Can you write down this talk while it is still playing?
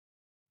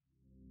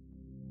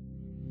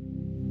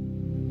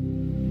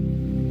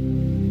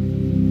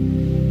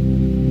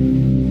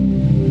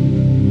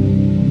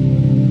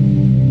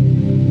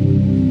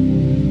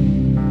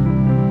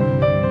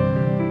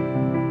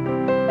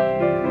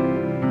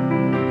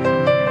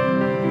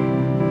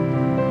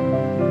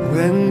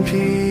When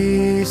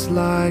peace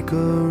like a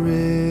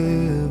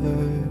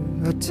river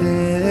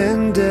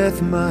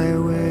attendeth my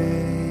way,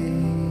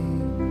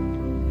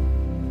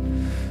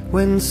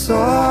 when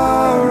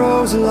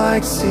sorrows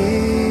like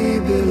sea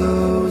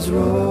billows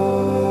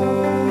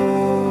roll,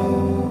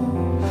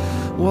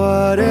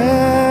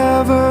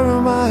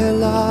 whatever my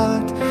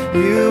lot,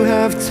 you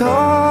have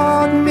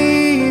taught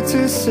me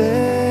to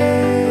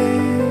say,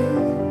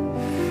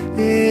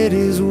 it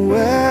is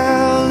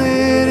well,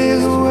 it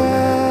is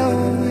well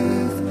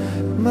with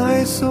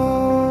my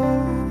soul,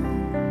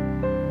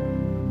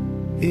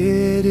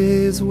 it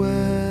is well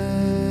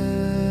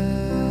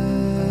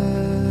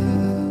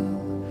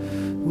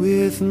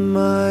with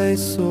my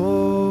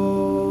soul,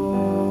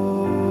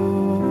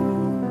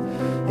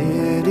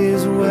 it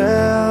is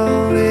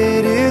well,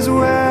 it is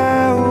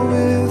well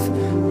with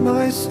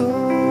my soul.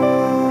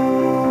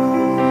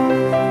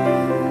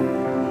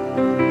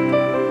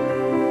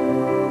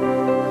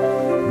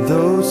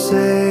 Though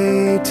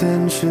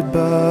Satan should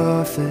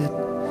buffet,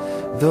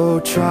 though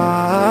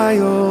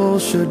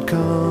trials should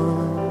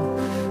come,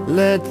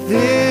 let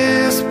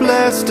this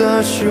blessed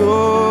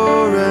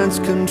assurance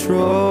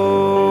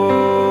control,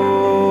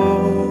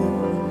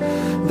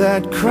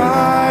 that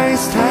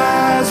Christ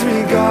has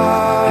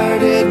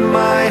regarded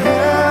my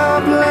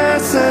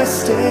helpless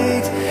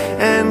estate,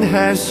 and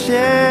has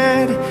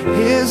shed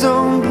His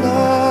own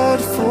blood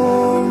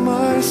for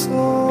my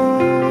soul.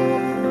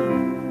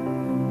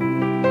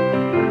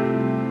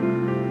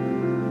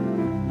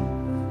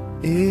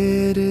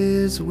 It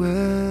is well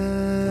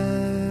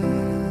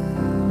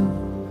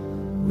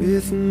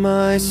with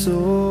my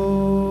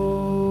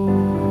soul,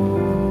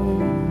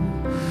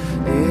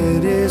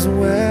 it is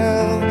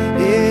well,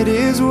 it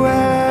is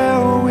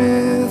well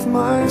with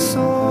my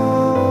soul.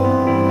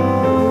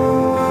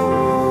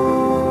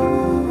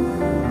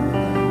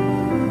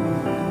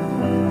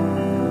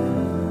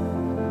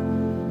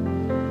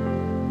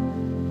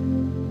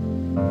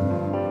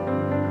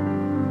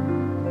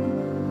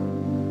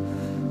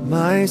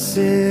 My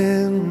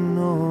sin,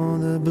 oh,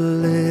 the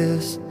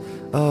bliss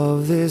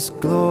of this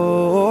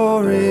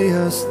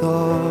glorious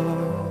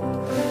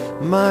thought,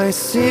 my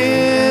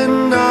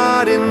sin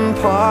not in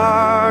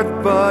part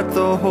but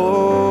the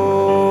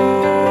whole,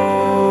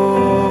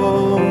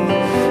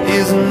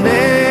 is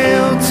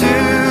nailed to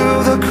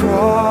the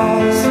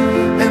cross,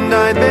 and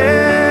I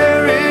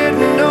bear it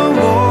no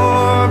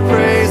more.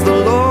 Praise the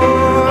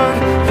Lord,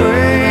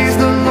 praise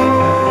the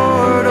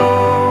Lord,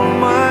 oh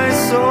my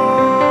soul,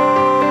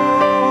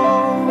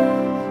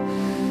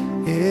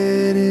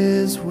 it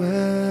is well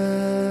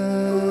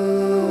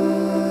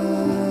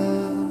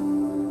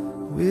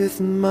with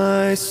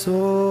my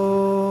soul,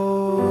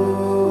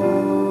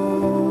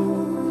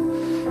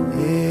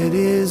 it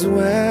is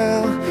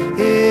well,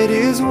 it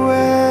is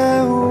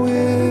well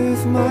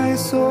with my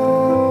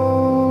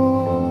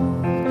soul,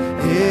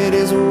 it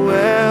is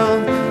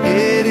well,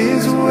 it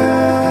is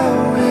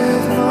well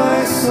with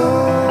my soul.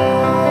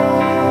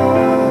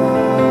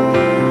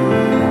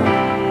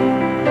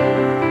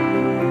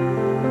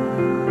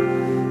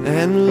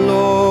 And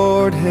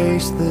Lord,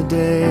 haste the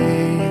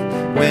day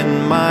when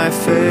my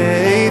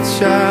faith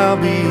shall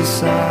be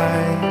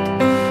sight,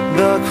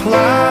 the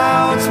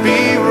clouds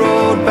be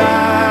rolled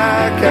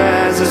back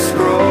as a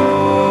scroll,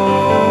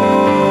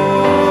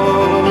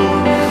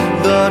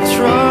 the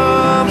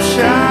trump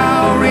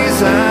shall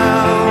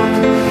resound,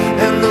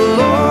 and the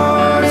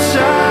Lord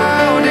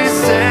shall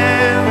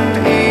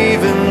descend.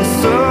 Even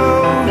so,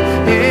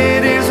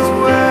 it is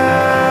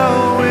well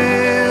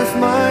with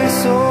my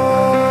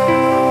soul,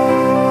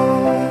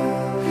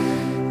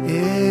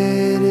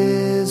 it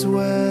is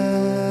well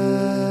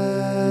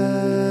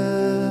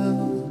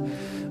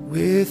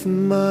with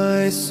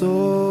my soul,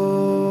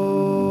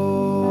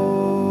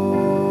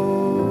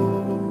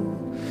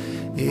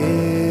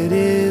 it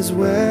is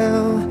well.